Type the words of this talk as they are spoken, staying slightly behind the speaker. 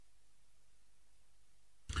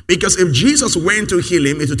Because if Jesus went to heal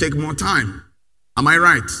him, it would take more time. Am I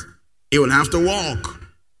right? He will have to walk.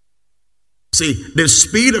 See, the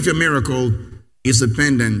speed of your miracle is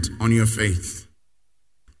dependent on your faith.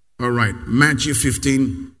 All right, Matthew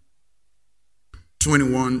 15,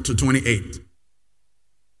 21 to 28.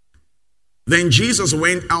 Then Jesus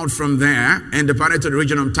went out from there and departed to the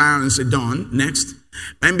region of Tyre and Sidon. Next.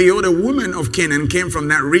 And behold, a woman of Canaan came from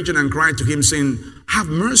that region and cried to him, saying, have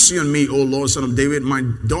mercy on me, O Lord, son of David. My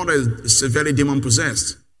daughter is severely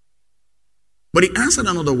demon-possessed. But he answered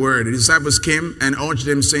another word. The disciples came and urged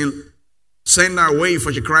him, saying, send her away,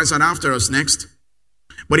 for she cries out after us. Next.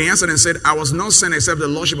 But he answered and said, I was not sent except the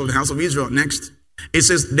lordship of the house of Israel. Next. It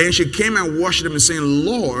says, then she came and worshipped him, saying,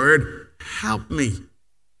 Lord, help me.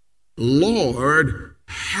 Lord,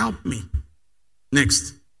 help me.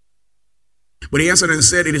 Next. But he answered and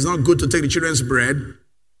said, it is not good to take the children's bread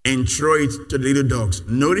and throw it to the little dogs.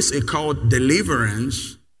 Notice it called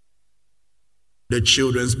deliverance the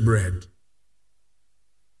children's bread.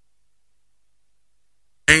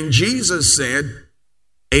 And Jesus said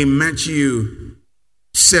in Matthew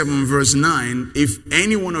 7 verse 9, if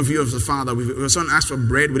any one of you as a father, if your son asks for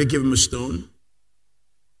bread, will he give him a stone?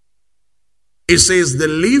 It says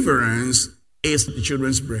deliverance is the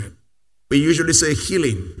children's bread. We usually say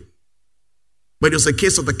healing. But it's a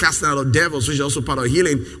case of the casting out of devils, which is also part of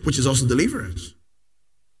healing, which is also deliverance. It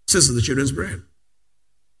says it's the children's bread.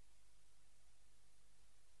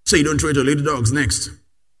 So you don't throw it to little dogs. Next.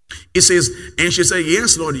 It says, and she said,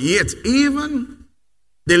 yes, Lord, yet even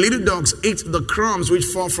the little dogs eat the crumbs which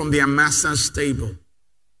fall from their master's table.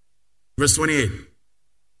 Verse 28.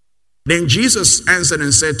 Then Jesus answered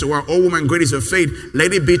and said to her, O woman, great is your faith.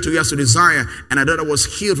 Let it be to you as you desire. And her daughter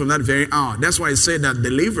was healed from that very hour. That's why I said that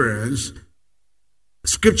deliverance,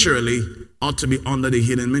 scripturally, ought to be under the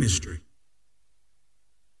healing ministry.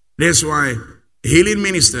 That's why healing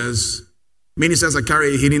ministers that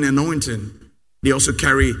carry a healing anointing, they also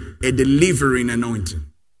carry a delivering anointing.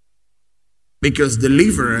 Because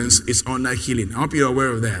deliverance is under healing. I hope you're aware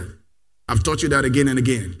of that. I've taught you that again and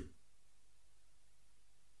again.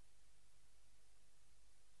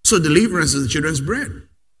 So deliverance is the children's bread.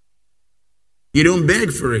 You don't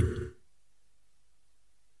beg for it.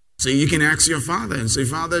 So you can ask your father and say,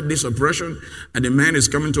 Father, this oppression and the man is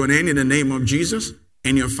coming to an end in the name of Jesus.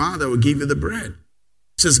 And your father will give you the bread.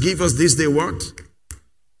 It says, give us this day what?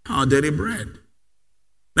 Our daily bread.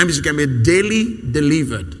 That means you can be daily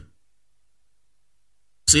delivered.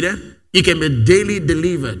 See that? You can be daily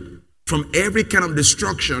delivered from every kind of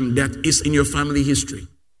destruction that is in your family history.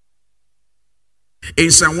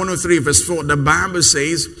 In Psalm 103 verse 4, the Bible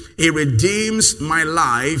says, He redeems my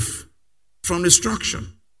life from destruction.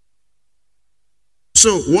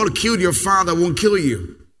 So what killed your father won't kill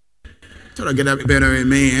you. Try to get a better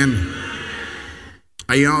amen.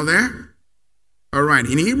 Are you all there? All right.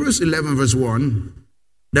 In Hebrews 11 verse 1,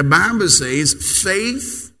 the Bible says,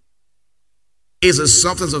 faith is a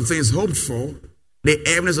substance of things hoped for, the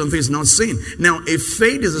evidence of things not seen. Now, if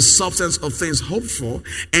faith is a substance of things hoped for,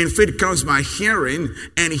 and faith comes by hearing,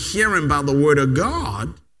 and hearing by the word of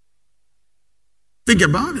God, think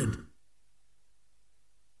about it.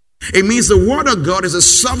 It means the word of God is a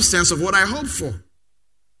substance of what I hope for.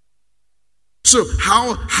 So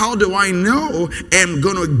how do I know I'm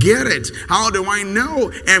going to get it? How do I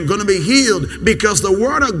know I'm going to be healed? Because the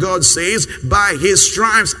word of God says, by his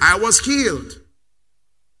stripes I was healed.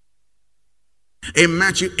 In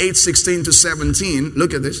Matthew 8:16 to 17,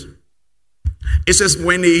 look at this. It says,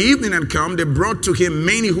 when the evening had come, they brought to him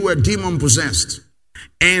many who were demon-possessed.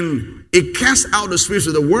 And he cast out the spirits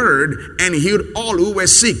with the word and healed all who were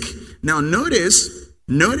sick. Now notice,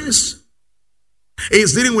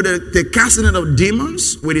 he's dealing with the casting out of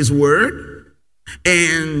demons with his word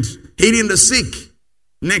and healing the sick.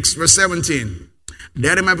 Next, verse 17.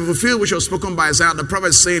 That it might be fulfilled which was spoken by Isaiah the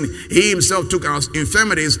prophet, saying, he himself took our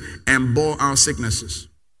infirmities and bore our sicknesses.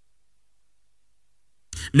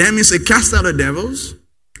 That means he cast out the devils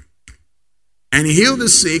and healed the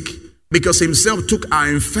sick because himself took our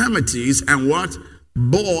infirmities and what?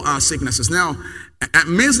 Bore our sicknesses. Now,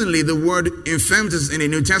 amazingly, the word infirmities in the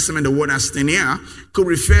New Testament, the word asthenia, could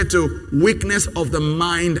refer to weakness of the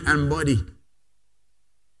mind and body.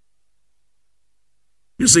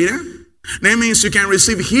 You see that? That means you can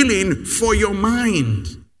receive healing for your mind.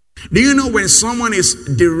 Do you know when someone is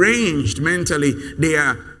deranged mentally, they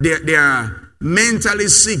are mentally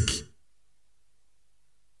sick?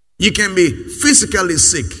 You can be physically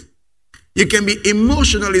sick. You can be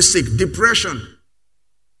emotionally sick. Depression.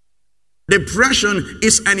 Depression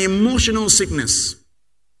is an emotional sickness.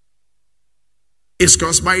 It's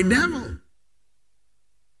caused by a devil.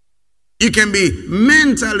 You can be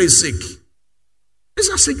mentally sick. These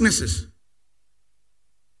are sicknesses.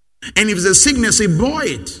 And if it's a sickness, he bore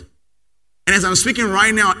it. And as I'm speaking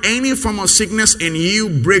right now, any form of sickness in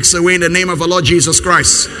you breaks away in the name of our Lord Jesus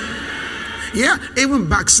Christ. Yeah, even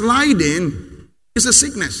backsliding is a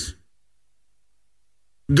sickness.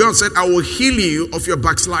 God said, I will heal you of your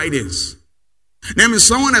backslidings. That means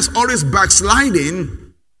someone that's always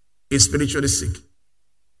backsliding is spiritually sick.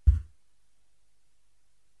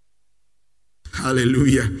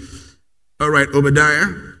 Hallelujah. All right, Obadiah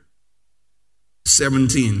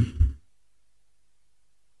 17.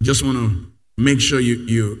 Just want to make sure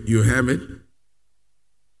you have it.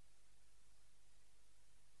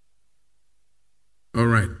 All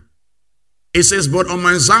right. It says, but on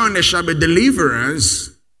Mount Zion there shall be deliverance,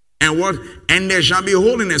 and what? And there shall be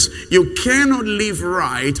holiness. You cannot live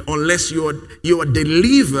right unless you are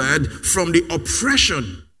delivered from the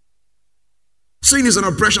oppression. Sin is an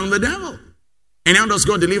oppression of the devil. And how does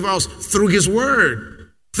God deliver us? Through his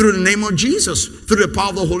word, through the name of Jesus, through the power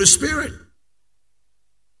of the Holy Spirit.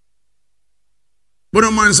 But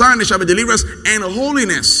on Mount Zion there shall be deliverance and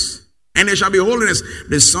holiness. And there shall be holiness.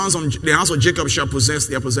 The sons of the house of Jacob shall possess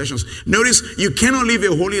their possessions. Notice, you cannot live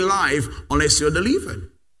a holy life unless you're delivered.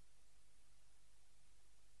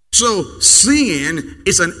 So, sin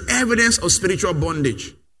is an evidence of spiritual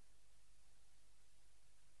bondage.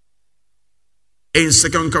 In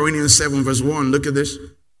 2 Corinthians 7 verse 1, look at this.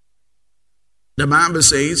 The Bible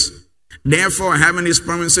says, therefore, having these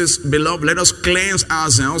promises, beloved, let us cleanse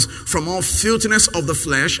ourselves from all filthiness of the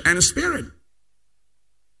flesh and the spirit.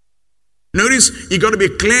 Notice, you got to be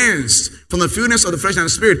cleansed from the filthiness of the flesh and the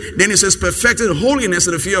spirit. Then it says, perfected holiness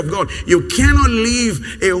in the fear of God. You cannot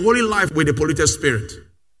live a holy life with a polluted spirit.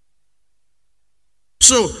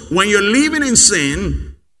 So, when you're living in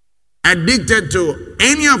sin, addicted to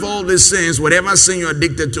any of all these sins, whatever sin you're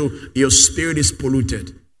addicted to, your spirit is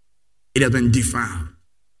polluted. It has been defiled.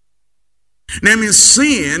 That means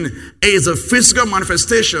sin is a physical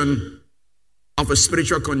manifestation of a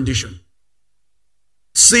spiritual condition.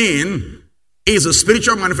 Sin is a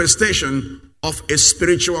spiritual manifestation of a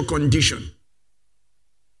spiritual condition.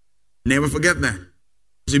 Never forget that.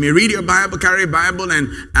 So you may read your Bible, carry a Bible, and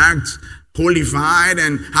act holified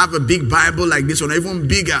and have a big Bible like this one, even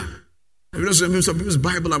bigger. You know, some people's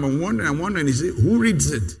Bible, I'm wondering, is it, who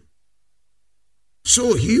reads it?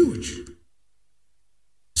 So huge.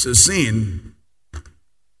 So sin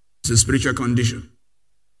is a spiritual condition.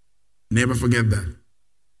 Never forget that.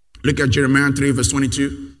 Look at Jeremiah 3 verse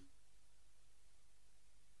 22.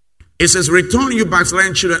 It says, return you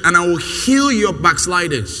backsliding children, and I will heal your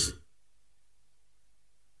backsliders.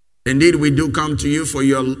 Indeed, we do come to you for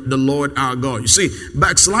the Lord our God. You see,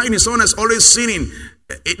 backsliding is someone that's always sinning.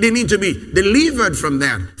 They need to be delivered from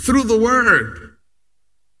that through the word.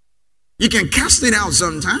 You can cast it out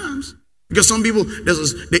sometimes because some people,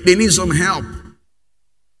 they need some help.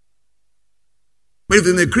 But if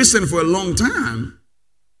they've been a Christian for a long time,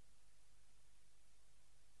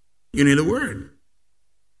 you need a word.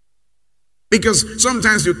 Because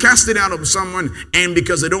sometimes you cast it out of someone, and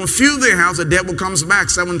because they don't fill their house, the devil comes back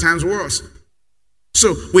 7 times worse.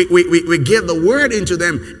 So we get the word into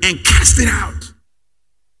them and cast it out.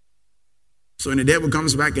 So when the devil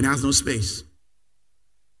comes back, it has no space.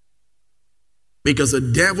 Because the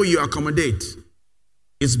devil you accommodate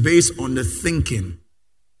is based on the thinking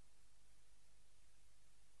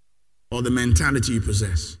or the mentality you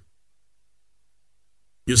possess.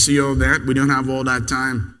 You see all that? We don't have all that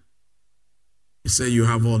time. You say you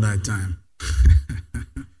have all that time.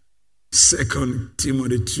 2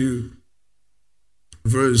 Timothy 2,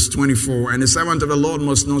 verse 24. And the servant of the Lord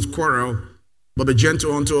must not quarrel, but be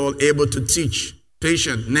gentle unto all, able to teach,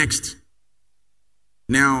 patient. Next.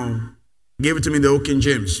 Now, give it to me the old King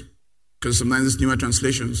James, because sometimes it's newer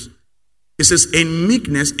translations. It says, in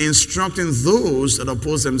meekness, instructing those that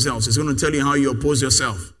oppose themselves. It's going to tell you how you oppose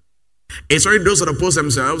yourself. It's only those that oppose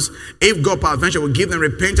themselves, if God peradventure will give them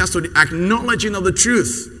repentance to the acknowledging of the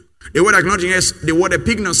truth. The word acknowledging is the word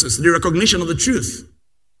epignosis, the recognition of the truth.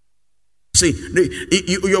 See,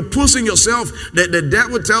 you're opposing yourself. The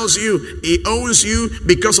devil tells you he owns you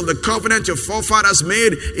because of the covenant your forefathers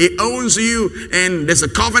made. He owns you, and there's a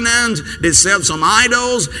covenant. They serve some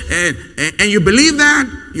idols, and you believe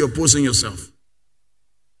that, you're opposing yourself.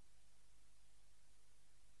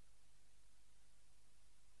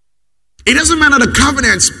 It doesn't matter the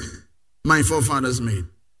covenants my forefathers made.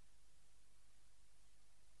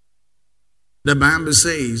 The Bible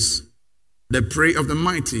says, the prey of the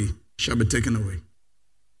mighty shall be taken away,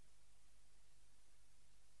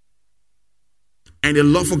 and the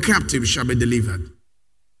lawful captive shall be delivered.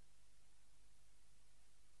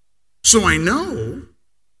 So I know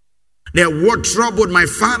that what troubled my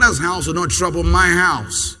father's house will not trouble my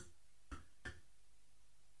house.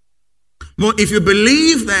 But if you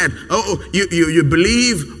believe that, you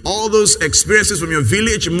believe all those experiences from your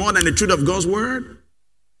village more than the truth of God's word.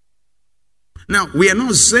 Now, we are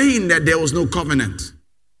not saying that there was no covenant.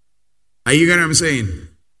 Are you getting what I'm saying?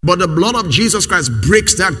 But the blood of Jesus Christ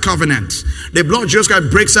breaks that covenant. The blood of Jesus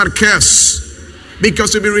Christ breaks that curse.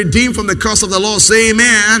 Because to be redeemed from the curse of the law, say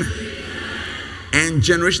amen. And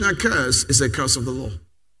generational curse is a curse of the law.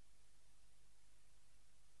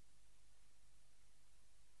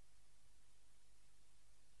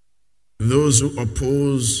 Those who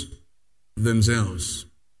oppose themselves,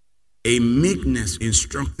 a meekness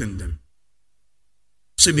instructing them.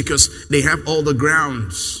 See, because they have all the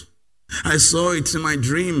grounds. I saw it in my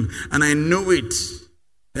dream and I know it.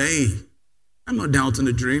 Hey, I'm not doubting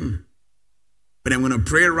the dream. But I'm going to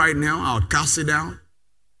pray right now. I'll cast it out.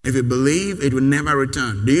 If you believe, it will never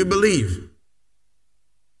return. Do you believe?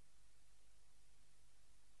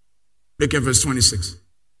 Look at verse 26.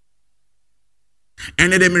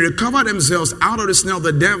 And that they may recover themselves out of the snare of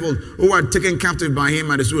the devil who are taken captive by him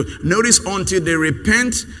at his will. Notice, until they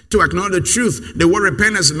repent to acknowledge the truth. The word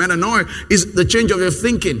repentance, metanoia, is the change of their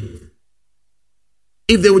thinking.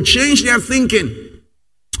 If they would change their thinking,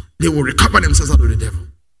 they will recover themselves out of the devil.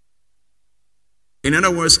 In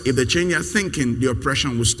other words, if they change their thinking, the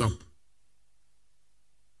oppression will stop.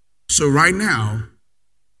 So right now,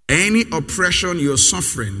 any oppression you're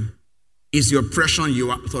suffering is the oppression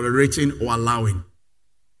you are tolerating or allowing.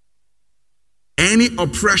 Any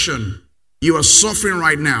oppression you are suffering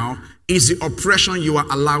right now is the oppression you are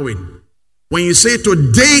allowing. When you say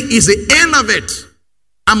today is the end of it,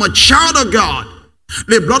 I'm a child of God.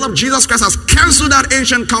 The blood of Jesus Christ has canceled that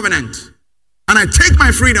ancient covenant. And I take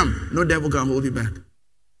my freedom. No devil can hold you back.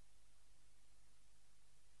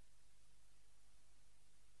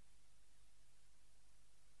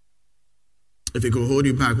 If it could hold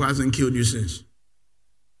you back, why hasn't it killed you since?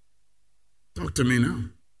 Talk to me now.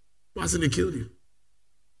 Why hasn't it killed you?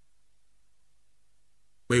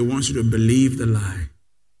 But he wants you to believe the lie.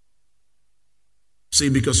 See,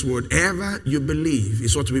 because whatever you believe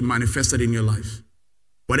is what will be manifested in your life.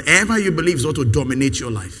 Whatever you believe is what will dominate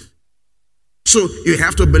your life. So you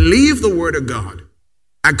have to believe the word of God.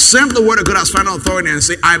 Accept the word of God as final authority and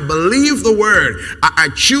say, I believe the word. I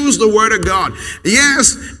choose the word of God.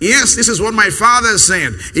 Yes, this is what my father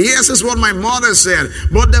said. Yes, this is what my mother said.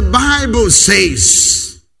 But the Bible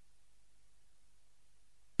says.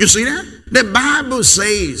 You see that? The Bible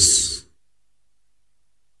says.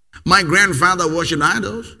 My grandfather worshipped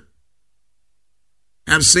idols.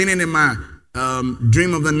 I've seen it in my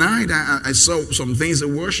dream of the night. I saw some things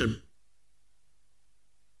of worship.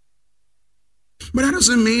 But that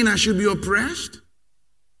doesn't mean I should be oppressed,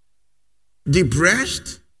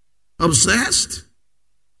 depressed, obsessed.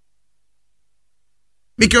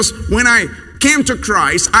 Because when I came to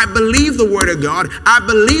Christ, I believed the word of God. I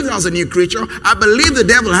believed I was a new creature. I believed the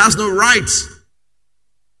devil has no rights.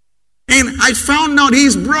 And I found out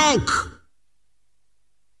he's broke.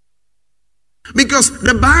 Because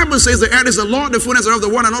the Bible says the earth is the Lord, the fullness of the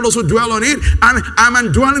world, and all those who dwell on it. And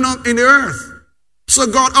I'm dwelling in the earth. So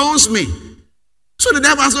God owns me. So the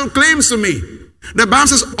devil has no claims to me. The Bible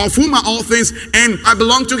says, of whom are all things, and I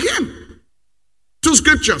belong to him. Two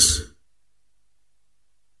scriptures.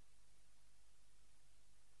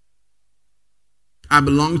 I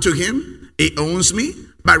belong to him. He owns me.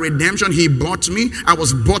 By redemption, he bought me. I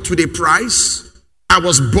was bought with a price. I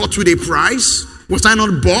was bought with a price. Was I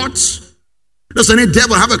not bought? Does any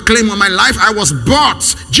devil have a claim on my life? I was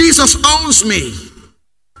bought. Jesus owns me.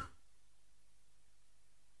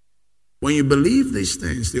 When you believe these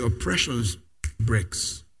things, the oppression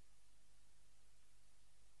breaks.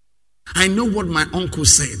 I know what my uncle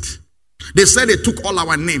said. They said they took all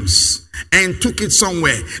our names and took it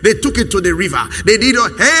somewhere. They took it to the river. They did,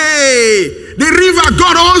 hey, the river,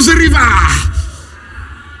 God owns the river.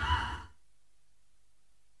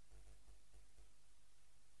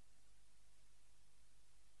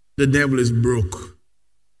 The devil is broke.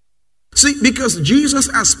 See, because Jesus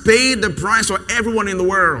has paid the price for everyone in the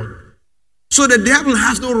world. So the devil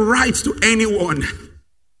has no rights to anyone.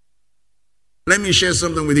 Let me share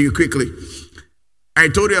something with you quickly. I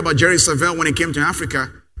told you about Jerry Savelle when he came to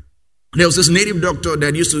Africa. There was this native doctor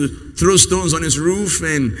that used to throw stones on his roof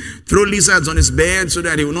and throw lizards on his bed so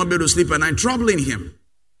that he would not be able to sleep at night, troubling him.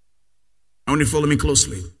 I want you to follow me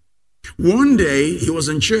closely. One day he was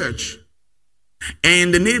in church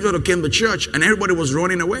and the native doctor came to church and everybody was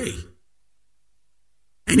running away.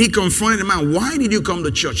 And he confronted the man, why did you come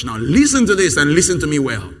to church? Now listen to this and listen to me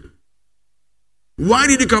well. Why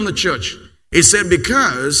did you come to church? He said,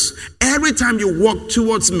 because every time you walk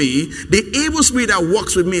towards me, the evil spirit that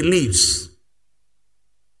walks with me leaves.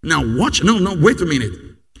 Now watch, no, wait a minute.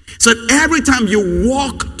 He said, every time you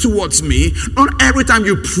walk towards me, not every time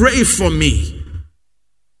you pray for me.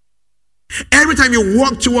 Every time you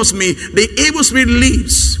walk towards me, the evil spirit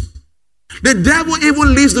leaves. The devil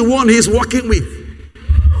even leaves the one he's walking with.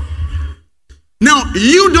 Now,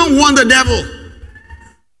 you don't want the devil.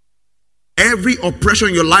 Every oppression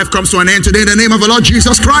in your life comes to an end today in the name of the Lord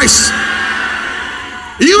Jesus Christ.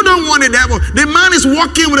 You don't want the devil. The man is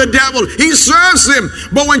walking with the devil. He serves him.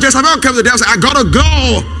 But when Jezebel comes, the devil says, I gotta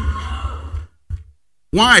go.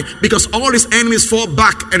 Why? Because all his enemies fall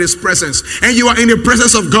back at his presence. And you are in the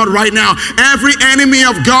presence of God right now. Every enemy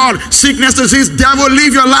of God, sickness, disease, devil,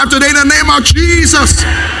 leave your life today in the name of Jesus.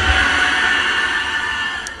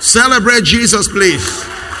 Celebrate Jesus, please.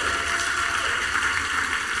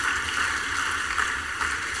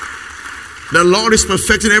 The Lord is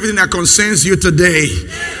perfecting everything that concerns you today.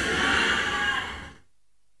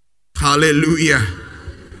 Hallelujah.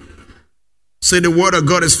 Say the word of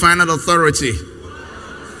God is final authority.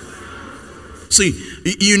 See,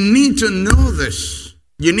 you need to know this.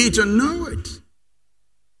 You need to know it.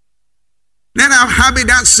 Let our habit,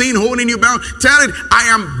 that sin holding you bound, tell it, I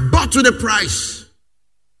am bought with a price.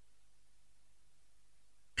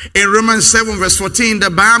 In Romans 7 verse 14, the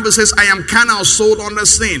Bible says, I am carnal, sold under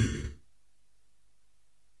sin.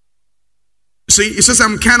 See, it says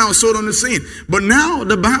I'm carnal, sold under sin. But now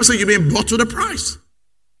the Bible says you've been bought with a price.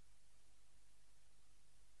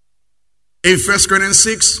 In 1 Corinthians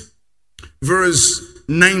 6, verse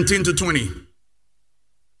 19 to 20.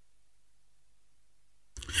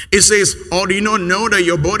 It says, or do you not know that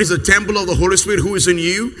your body is a temple of the Holy Spirit who is in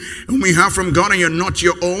you, whom we have from God, and you're not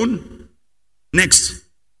your own? Next.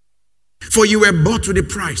 For you were bought with a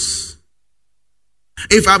price.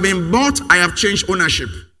 If I've been bought, I have changed ownership.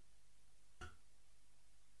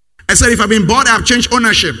 I said, if I've been bought, I have changed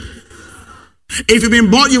ownership. If you've been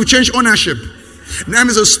bought, you've changed ownership. That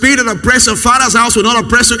means the spirit that oppresses your father's house will not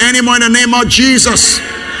oppress you anymore in the name of Jesus.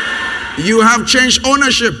 You have changed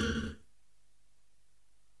ownership.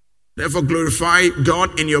 Therefore, glorify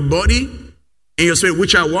God in your body, in your spirit,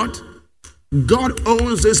 which are what? God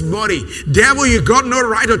owns this body. Devil, you got no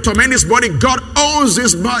right to torment this body. God owns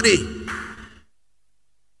this body.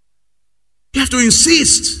 You have to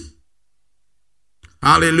insist.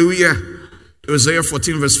 Hallelujah. Isaiah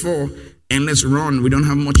 14 verse 4. And let's run. We don't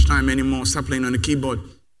have much time anymore. Stop playing on the keyboard.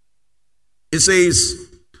 It says,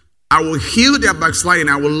 I will heal their backsliding.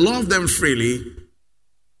 I will love them freely,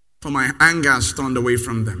 for my anger has turned away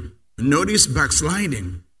from them. Notice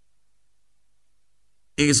backsliding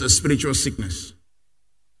is a spiritual sickness.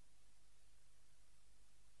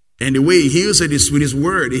 And the way he heals it is with his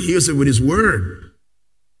word. He heals it with his word.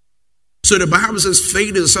 So the Bible says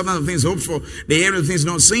faith is the substance of things hoped for, the evidence of things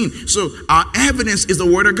not seen. So our evidence is the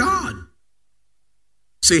word of God.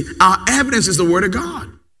 See, our evidence is the word of God.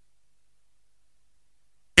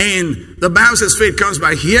 And the Bible says faith comes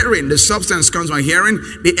by hearing. The substance comes by hearing.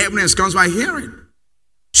 The evidence comes by hearing.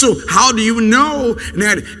 So how do you know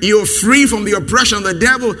that you're free from the oppression of the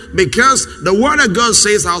devil? Because the word of God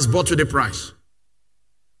says I was bought with a price.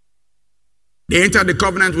 They entered the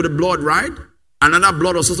covenant with the blood, right? Another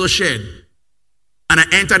blood was also shed. And I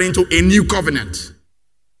entered into a new covenant.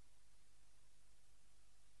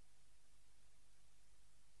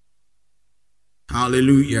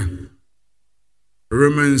 Hallelujah.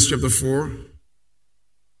 Romans chapter 4,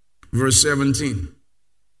 verse 17.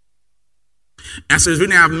 As it is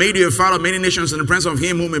written, I have made you a father of many nations in the presence of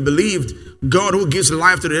him whom he believed, God who gives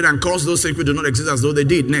life to the dead and calls those things which do not exist as though they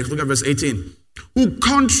did. Next, look at verse 18. Who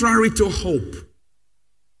contrary to hope,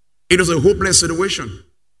 it was a hopeless situation.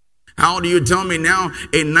 How do you tell me now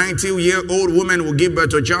a 90-year-old woman will give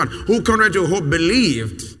birth to a child? Who contrary to hope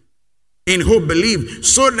believed, in hope believed,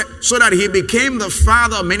 so that he became the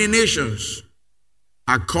father of many nations.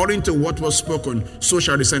 According to what was spoken, so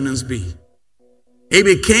shall descendants be. He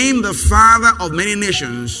became the father of many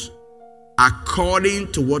nations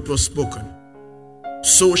according to what was spoken.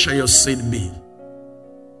 So shall your seed be.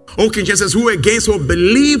 O King James says, who against hope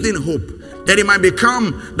believed in hope, that he might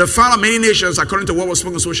become the father of many nations according to what was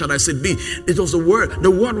spoken, so shall thy seed be. It was the word.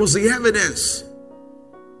 The word was the evidence.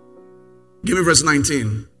 Give me verse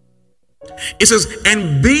 19. It says,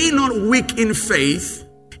 and being not weak in faith,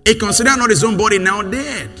 he considered not his own body now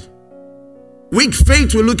dead. Weak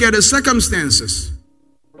faith will look at the circumstances.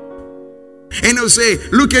 And he'll say,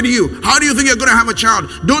 look at you. How do you think you're going to have a child?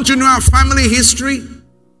 Don't you know our family history?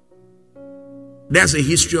 That's a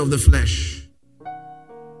history of the flesh.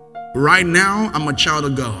 Right now, I'm a child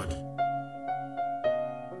of God.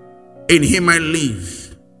 In him I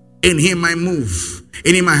live. In him I move.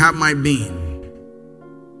 In him I have my being.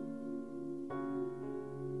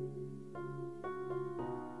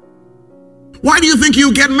 Why do you think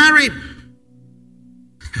you get married?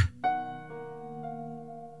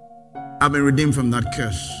 I've been redeemed from that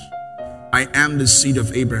curse. I am the seed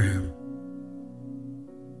of Abraham.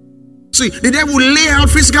 See, the devil will lay out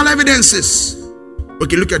physical evidences.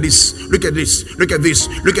 Okay, look at this, look at this, look at this,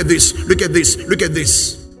 look at this, look at this, look at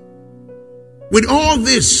this. With all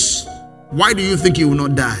this, why do you think you will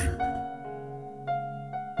not die?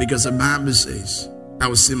 Because the Bible says, I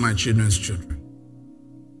will see my children's children.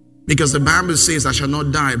 Because the Bible says, I shall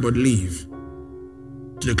not die but live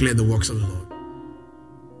to declare the works of the Lord.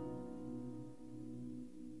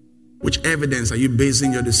 Which evidence are you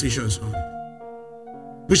basing your decisions on?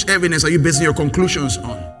 Which evidence are you basing your conclusions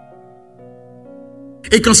on?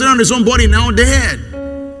 He considered his own body now dead.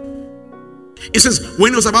 It says,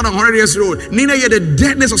 when he was about 100 years old, neither yet the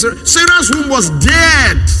deadness of Sarah. Sarah's womb was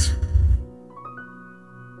dead.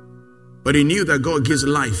 But he knew that God gives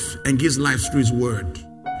life and gives life through his word.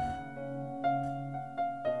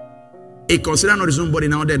 He considered not his own body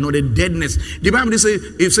now dead, not the deadness. The Bible didn't say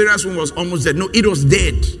if Sarah's womb was almost dead. No, it was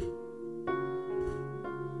dead.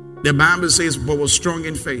 The Bible says, but was strong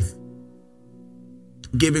in faith,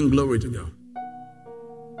 giving glory to God.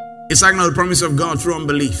 It's like now the promise of God through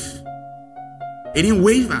unbelief. It didn't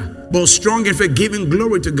waver, but was strong in faith, giving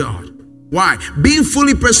glory to God. Why? Being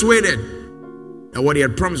fully persuaded that what he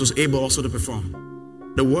had promised was able also to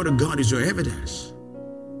perform. The word of God is your evidence.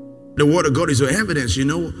 The word of God is your evidence. You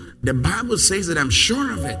know, the Bible says that I'm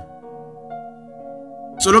sure of it.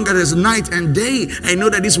 So long as there's night and day, I know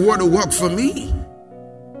that this word will work for me.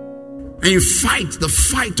 And you fight the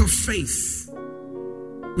fight of faith,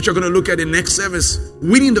 which you're going to look at in the next service.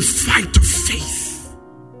 Winning the fight of faith.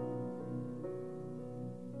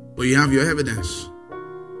 But you have your evidence.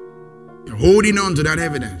 You're holding on to that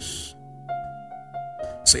evidence.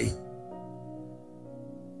 See?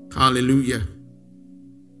 Hallelujah.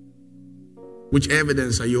 Which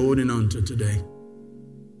evidence are you holding on to today?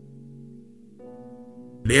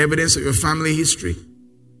 The evidence of your family history?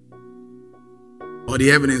 Or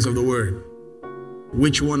the evidence of the word?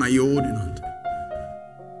 Which one are you holding on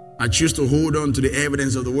to? I choose to hold on to the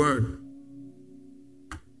evidence of the word.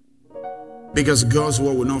 Because God's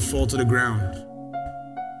word will not fall to the ground.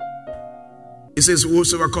 It says,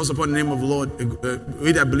 whosoever calls upon the name of the Lord,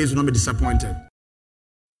 he that believes will not be disappointed.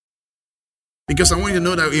 Because I want you to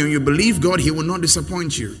know that when you believe God, he will not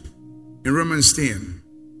disappoint you. In Romans 10,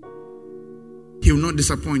 he will not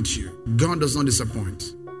disappoint you. God does not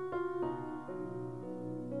disappoint.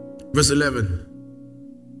 Verse 11.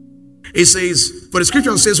 It says, for the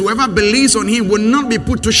scripture says, whoever believes on him will not be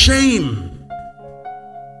put to shame.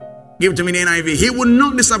 Give it to me in the NIV. He will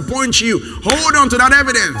not disappoint you. Hold on to that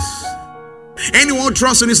evidence. Anyone who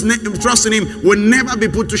trusts in him will never be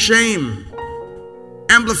put to shame.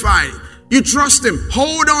 Amplified. You trust him.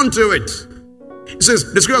 Hold on to it. It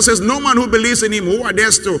says, the scripture says, no man who believes in him, who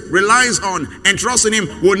adheres to, relies on, and trusts in him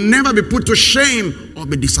will never be put to shame or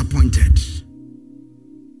be disappointed.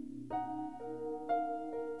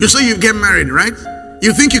 You say you get married, right?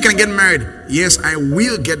 You think you can get married. Yes, I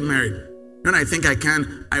will get married. When I think I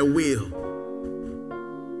can, I will.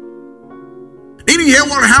 Didn't you hear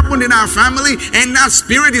what happened in our family? And that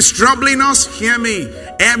spirit is troubling us? Hear me.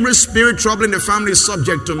 Every spirit troubling the family is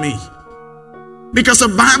subject to me. Because the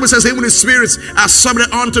Bible says even the spirits are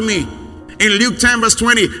subject unto me. In Luke 10 verse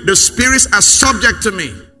 20, the spirits are subject to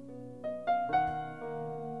me.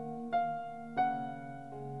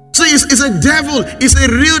 So it's a devil. It's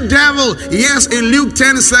a real devil. Yes, in Luke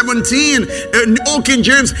 10:17, in Old King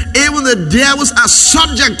James, even the devils are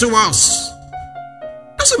subject to us.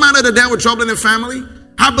 Doesn't matter the devil troubling the family.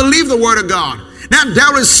 I believe the word of God. That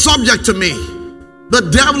devil is subject to me.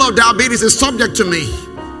 The devil of diabetes is subject to me.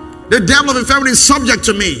 The devil of infirmity is subject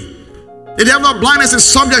to me. The devil of blindness is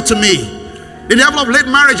subject to me. The devil of late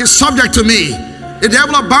marriage is subject to me. The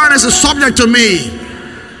devil of barrenness is subject to me.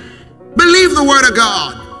 Believe the word of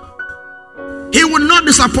God. He will not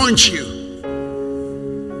disappoint you.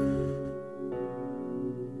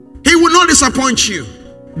 He will not disappoint you.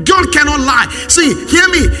 God cannot lie. See, hear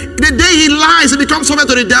me. The day he lies, he becomes subject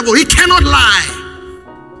to the devil. He cannot lie.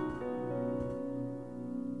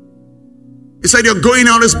 He said your going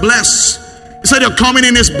out is blessed. He said your coming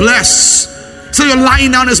in is blessed. He said your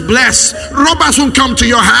lying down is blessed. Robbers won't come to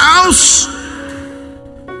your house.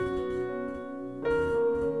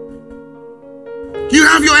 You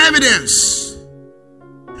have your evidence.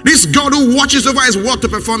 This God who watches over his word to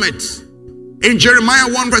perform it. In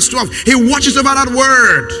Jeremiah 1 verse 12, he watches over that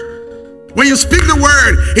word. When you speak the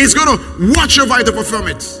word, he's going to watch over it to perform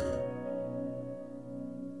it.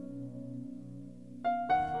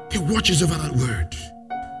 He watches over that word.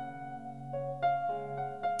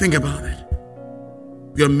 Think about it.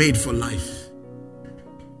 You're made for life.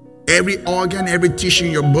 Every organ, every tissue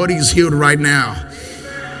in your body is healed right now.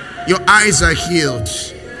 Your eyes are healed.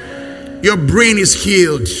 Your brain is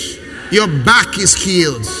healed. Your back is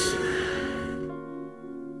healed.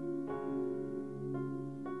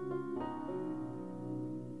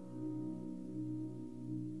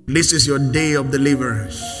 This is your day of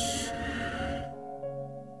deliverance.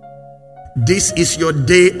 This is your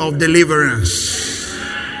day of deliverance.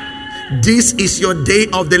 This is your day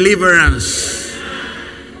of deliverance.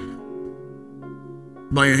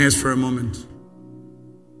 Bow your heads for a moment.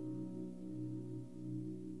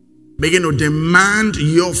 Begin to demand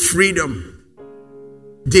your freedom.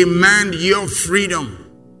 Demand your freedom.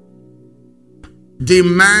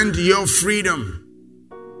 Demand your freedom.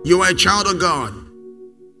 You are a child of God.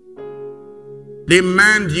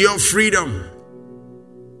 Demand your freedom.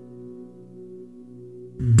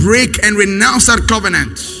 Break and renounce that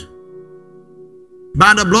covenant.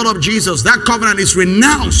 By the blood of Jesus, that covenant is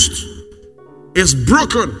renounced. It's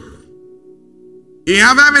broken. You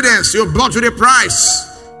have evidence. You're bought with a price.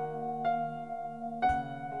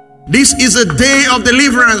 This is a day of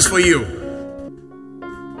deliverance for you.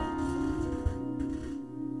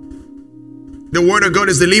 The word of God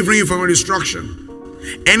is delivering you from your destruction.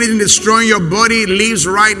 Anything destroying your body leaves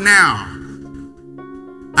right now.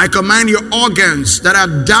 I command your organs that are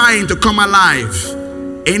dying to come alive.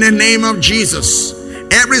 In the name of Jesus.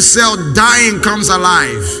 Every cell dying comes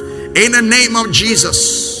alive. In the name of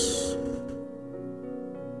Jesus.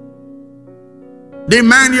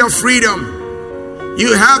 Demand your freedom.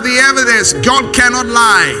 You have the evidence. God cannot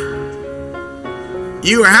lie.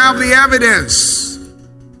 You have the evidence.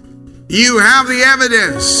 You have the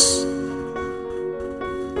evidence.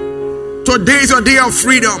 Today is your day of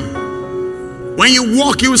freedom. When you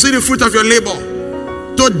walk, you will see the fruit of your labor.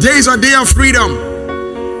 Today is a day of freedom.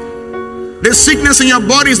 The sickness in your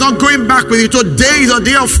body is not going back with you. Today is a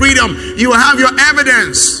day of freedom. You have your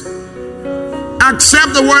evidence.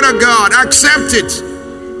 Accept the word of God. Accept it.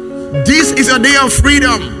 This is a day of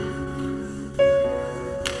freedom.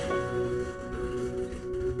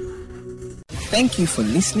 Thank you for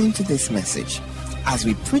listening to this message. As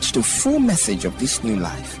we preach the full message of this new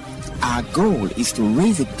life, our goal is to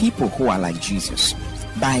raise a people who are like Jesus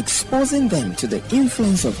by exposing them to the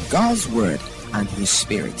influence of God's word and his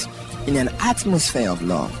spirit in an atmosphere of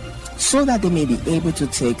love, so that they may be able to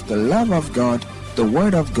take the love of God, the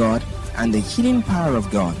word of God, and the healing power of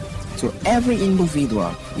God to every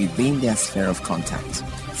individual within their sphere of contact.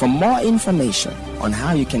 For more information on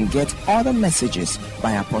how you can get other messages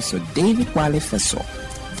by Apostle David Wale Feso,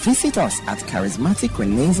 visit us at Charismatic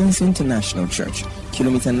Renaissance International Church,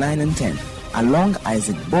 Kilometer 9 and 10, along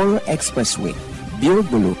Isaac Boro Expressway,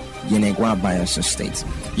 Biobolo, Yenegwa, Bayelsa State.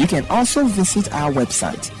 You can also visit our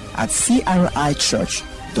website at crichurch.org.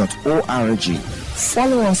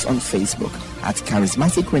 Follow us on Facebook at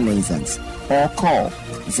Charismatic Renaissance or call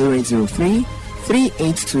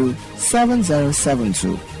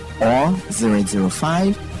 003-382-7072 or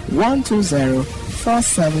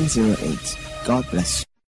 005-120-4708. God bless you.